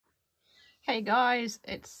Hey guys,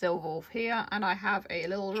 it's Silverwolf here, and I have a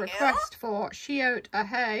little request for Sheldon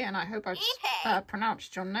Ahay, and I hope I've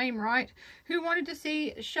pronounced your name right, who wanted to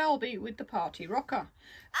see Shelby with the party rocker.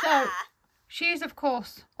 So, she is of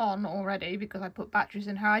course on already because I put batteries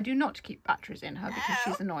in her. I do not keep batteries in her because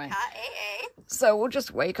she's annoying. So we'll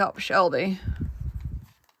just wake up Shelby.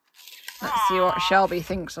 Let's see what Shelby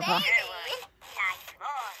thinks of her.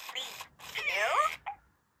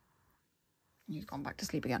 He's gone back to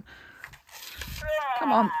sleep again.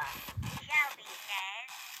 Come on. Shelby says,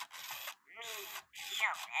 me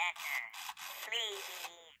feel better. Leave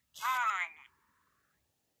me on.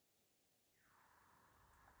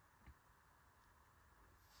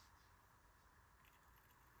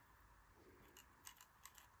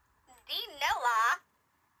 Noah.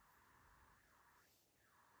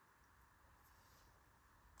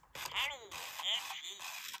 Kenny, itchy.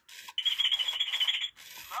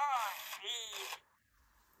 More please.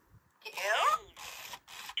 You?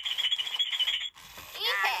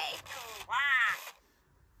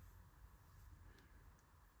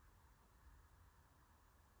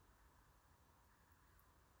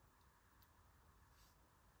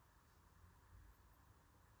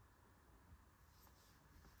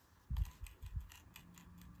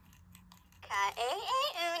 Okay.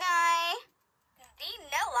 Unai.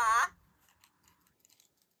 Noah.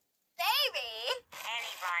 Baby.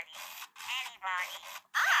 Anybody. Anybody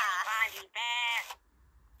bear.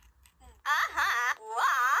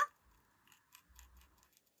 What?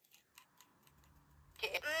 Me.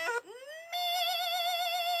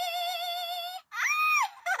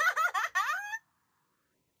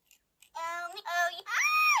 Oh,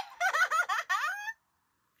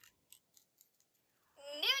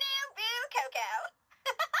 Nunu Boo Coco.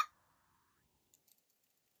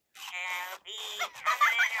 Shelby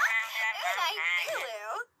coming around the Zulu.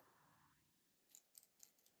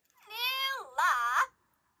 New law.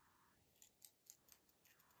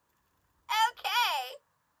 Okay.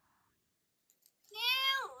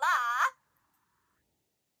 New law.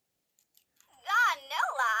 No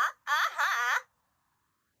law.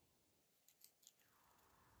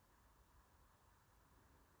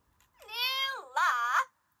 New law.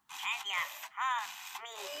 Can ya hug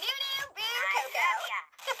me? Nunu Boo Coco.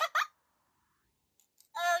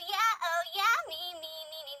 Oh yeah, me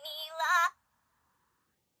law.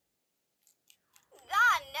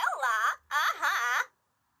 No law.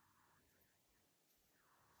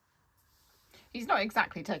 He's not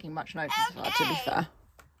exactly taking much notice of her, to be fair.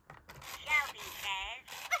 Shelby says,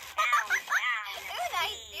 down,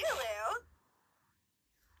 Nice Zulu.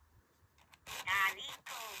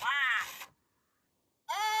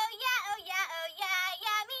 Oh yeah,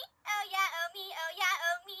 me. Oh yeah,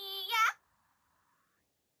 me, yeah.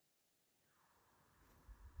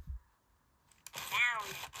 Down,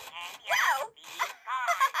 and you'll be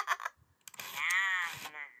gone.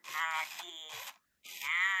 Yum, Huggy,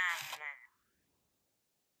 yum.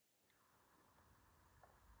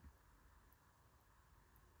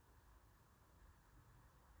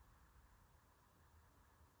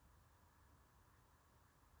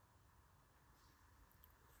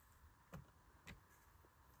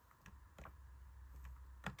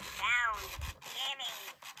 Down, Jimmy,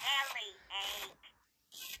 belly ache.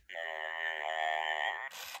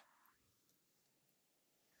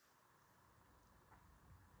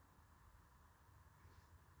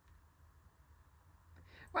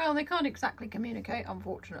 Well, they can't exactly communicate,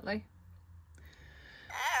 unfortunately.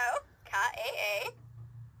 Oh, Ka-ee.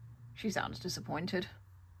 She sounds disappointed.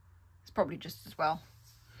 It's probably just as well.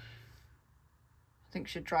 I think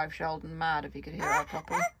she'd drive Sheldon mad if he could hear her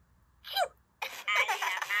properly.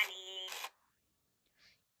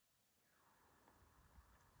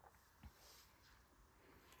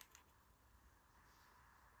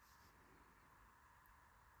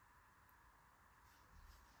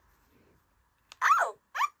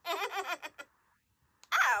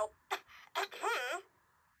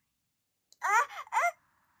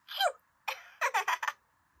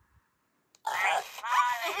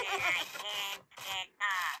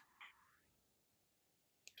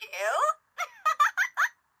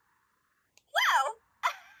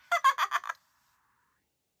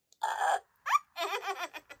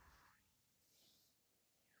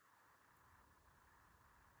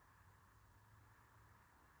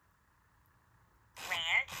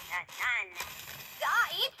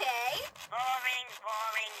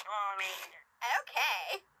 Boring.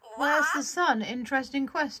 Okay. Where's the sun? Interesting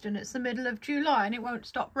question. It's the middle of July and it won't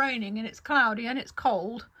stop raining and it's cloudy and it's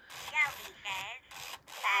cold. Shelby says,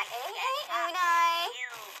 Unai.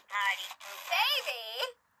 You party baby.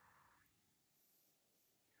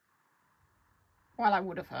 Well, I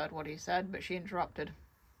would have heard what he said, but she interrupted.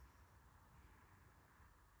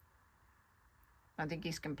 I think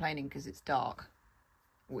he's complaining because it's dark,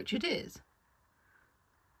 which it is.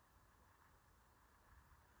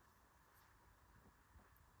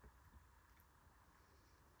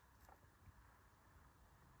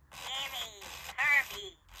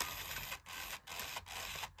 Furby.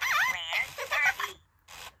 Where's Furby?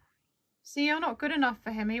 See, you're not good enough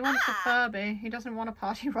for him. He wants a Furby. He doesn't want a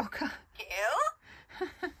party rocker. You?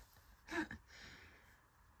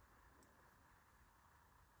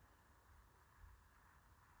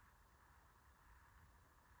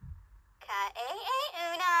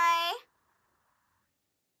 Ka-e-e-unai.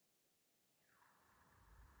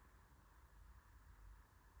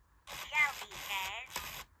 Shelby says,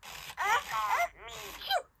 look me.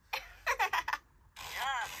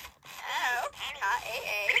 Look. Oh,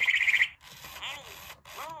 ka-e-e. Penny,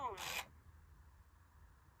 move.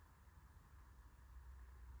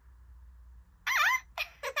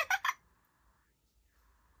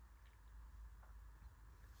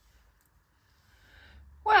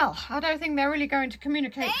 Well, I don't think they're really going to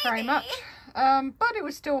communicate very much, but it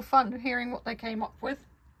was still fun hearing what they came up with.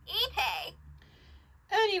 Epe.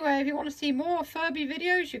 Anyway, if you want to see more Furby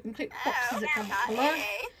videos, you can click the boxes that come below.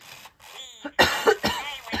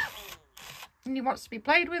 And he wants to be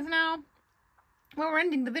played with now. Well, we're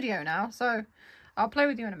ending the video now, so I'll play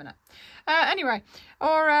with you in a minute. Anyway,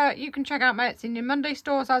 or you can check out my Etsy New Monday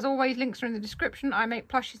stores. As always, links are in the description. I make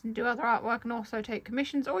plushies and do other artwork and also take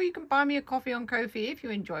commissions. Or you can buy me a coffee on Ko-fi if you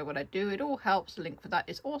enjoy what I do. It all helps. The link for that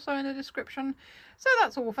is also in the description. So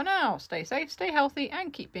that's all for now. Stay safe, stay healthy,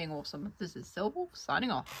 and keep being awesome. This is Silverwolf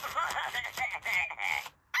signing off.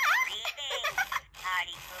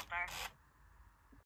 Party pooper.